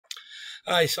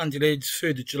Hi, it's Andy Lade,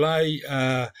 3rd of July.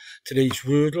 Today's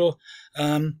Wordle.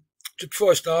 Just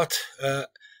before I start,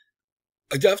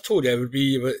 I've told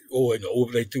everybody, I know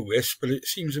they do this, but it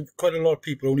seems quite a lot of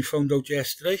people only found out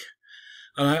yesterday.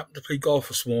 And I happened to play golf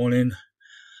this morning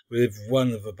with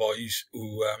one of the boys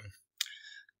who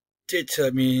did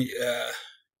tell me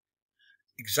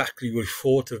exactly what he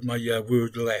thought of my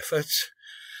Wordle efforts.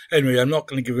 Anyway, I'm not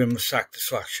going to give him the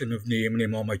satisfaction of naming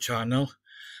him on my channel.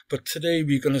 But today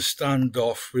we're going to start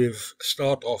off with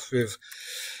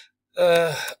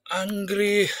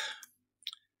angry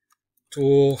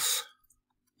dwarf,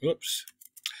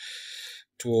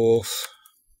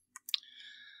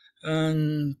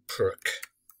 and prick,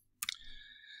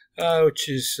 which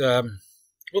is,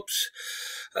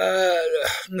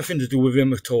 nothing to do with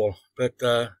him at all, but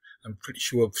I'm pretty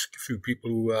sure a few people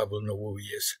who will know who he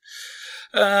is.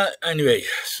 Anyway,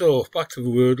 so back to the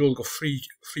Wordle. Got three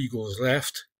goals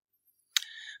left.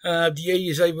 The A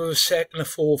is either the second, the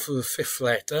fourth, or the fifth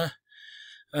letter.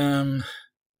 So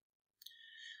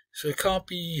it can't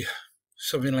be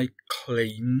something like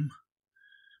claim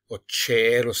or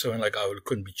chair or something like that. Well, it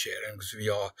couldn't be chair because we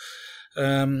are.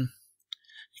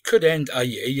 It could end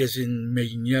IA as in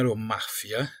mania or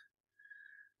mafia.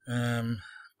 Can't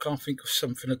think of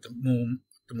something at the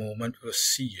moment with a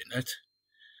C in it.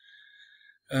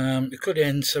 It could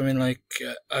end something like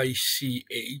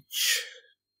ICH.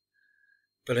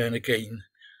 But then again,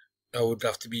 that would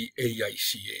have to be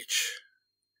AICH.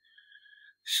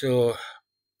 So,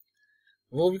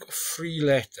 well, we've got three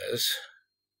letters.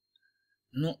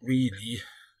 Not really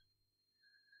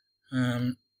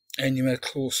anywhere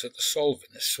closer to solving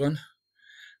this one,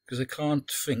 because I can't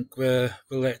think where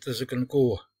the letters are going to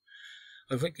go.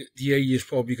 I think the A is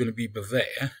probably going to be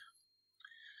there.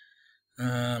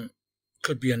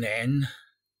 Could be an N.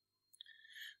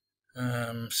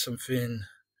 Something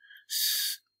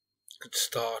could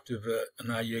start with an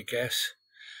I guess.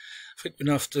 I think we're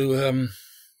gonna have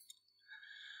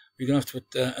to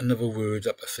put another word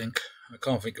up. I think I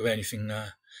can't think of anything.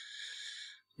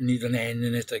 We need an N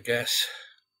in it, I guess.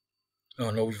 Oh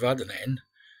no, we've had an N.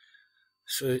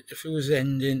 So if it was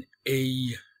ending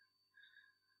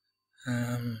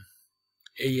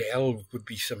AL would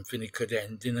be something it could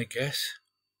end in, I guess.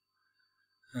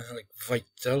 Like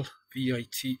vital,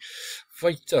 VIT,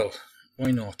 vital.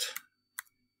 Why not?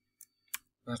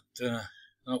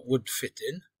 That would fit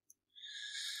in.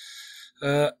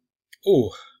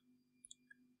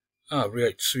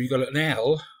 Right. So you got an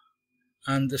L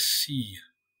and a C.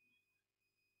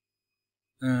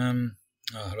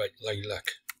 Right,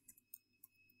 lilac.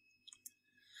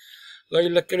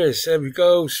 Lilac it is. There we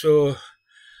go. So,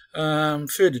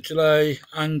 3rd of July,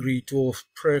 angry dwarf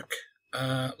prick,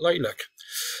 lilac.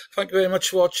 Thank you very much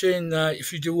for watching.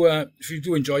 If you do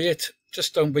enjoy it,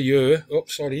 just down by here,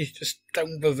 just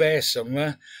down by there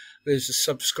somewhere, there's a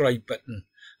subscribe button.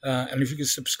 And if you can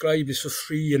subscribe, it's for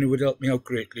free and it would help me out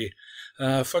greatly.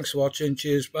 Thanks for watching.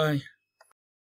 Cheers. Bye.